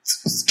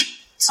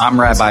I'm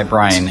Rabbi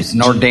Brian,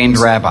 an ordained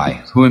rabbi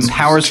who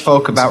empowers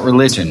folk about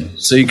religion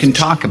so you can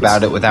talk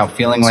about it without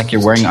feeling like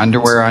you're wearing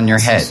underwear on your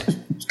head.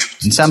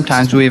 And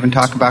sometimes we even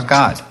talk about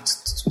God,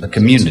 a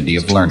community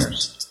of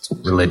learners,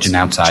 religion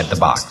outside the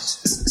box.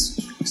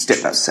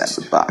 Step outside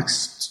the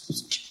box.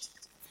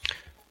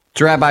 It's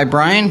Rabbi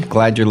Brian.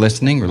 Glad you're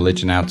listening.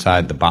 Religion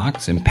outside the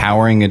box,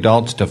 empowering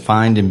adults to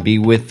find and be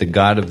with the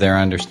God of their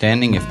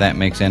understanding, if that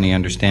makes any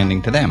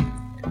understanding to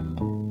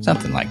them.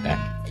 Something like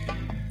that.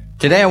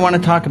 Today I want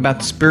to talk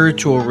about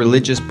spiritual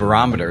religious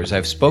barometers.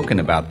 I've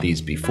spoken about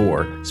these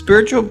before.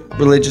 Spiritual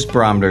religious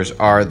barometers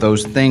are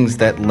those things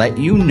that let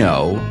you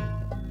know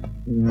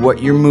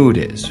what your mood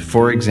is.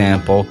 For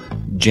example,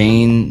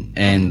 Jane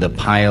and the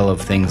pile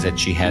of things that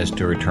she has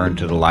to return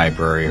to the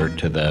library or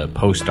to the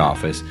post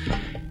office.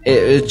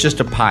 It's just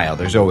a pile.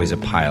 There's always a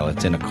pile.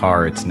 It's in a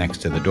car. It's next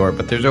to the door.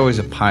 But there's always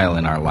a pile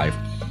in our life.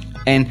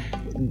 And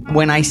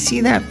when I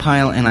see that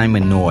pile and I'm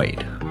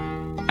annoyed,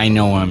 I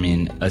know I'm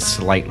in a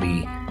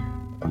slightly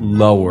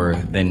lower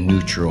than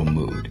neutral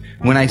mood.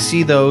 When I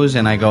see those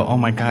and I go, oh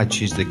my God,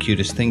 she's the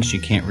cutest thing, she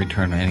can't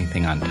return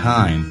anything on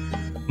time,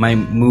 my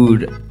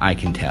mood, I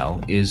can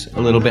tell, is a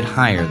little bit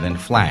higher than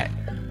flat.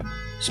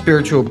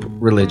 Spiritual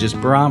religious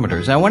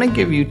barometers. I want to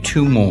give you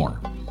two more.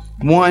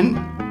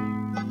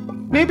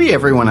 One, maybe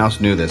everyone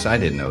else knew this, I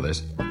didn't know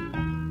this.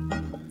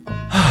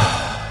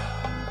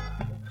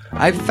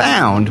 I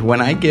found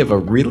when I give a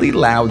really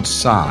loud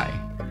sigh,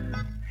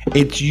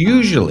 it's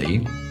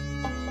usually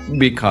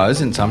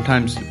because, and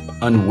sometimes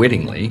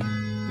unwittingly,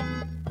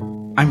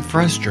 I'm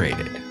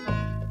frustrated.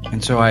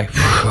 And so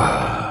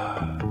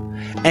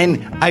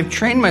and I've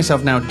trained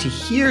myself now to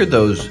hear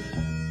those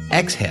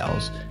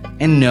exhales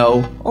and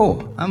know,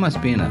 oh, I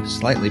must be in a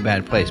slightly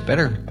bad place.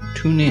 Better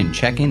tune in,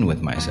 check in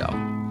with myself.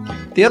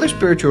 The other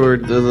spiritual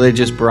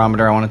religious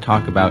barometer I want to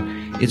talk about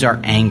is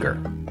our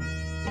anger.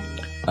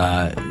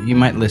 You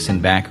might listen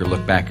back or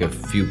look back a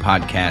few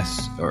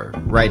podcasts or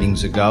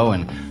writings ago,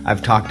 and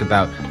I've talked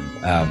about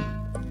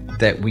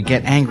that we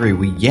get angry,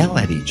 we yell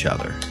at each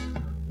other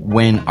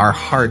when our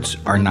hearts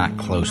are not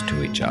close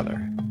to each other.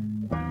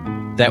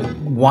 That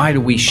why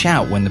do we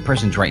shout when the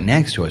person's right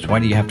next to us? Why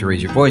do you have to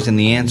raise your voice? And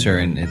the answer,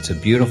 and it's a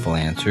beautiful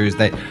answer, is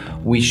that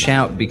we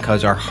shout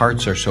because our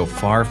hearts are so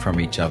far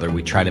from each other,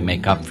 we try to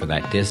make up for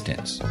that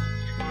distance.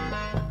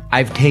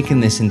 I've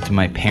taken this into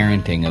my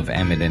parenting of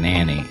Emmett and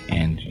Annie,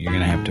 and you're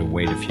going to have to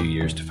wait a few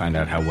years to find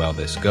out how well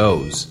this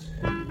goes.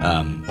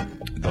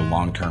 The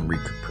long-term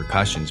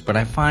repercussions. But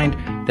I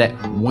find that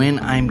when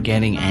I'm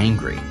getting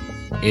angry,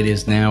 it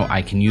is now,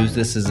 I can use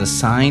this as a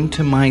sign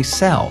to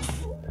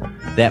myself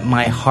that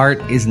my heart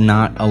is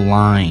not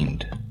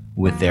aligned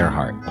with their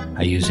heart.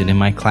 I use it in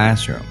my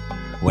classroom.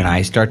 When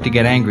I start to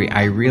get angry,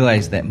 I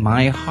realize that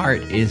my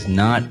heart is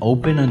not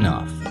open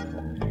enough.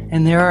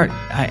 And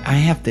I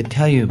have to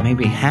tell you,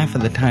 maybe half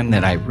of the time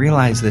that I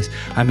realize this,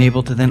 I'm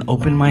able to then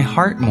open my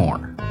heart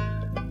more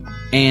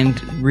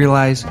and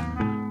realize,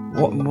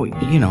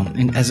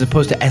 as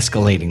opposed to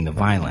escalating the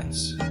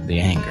violence, the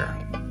anger.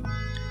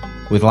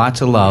 With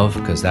lots of love,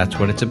 because that's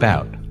what it's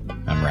about.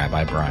 I'm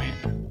Rabbi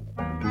Brian.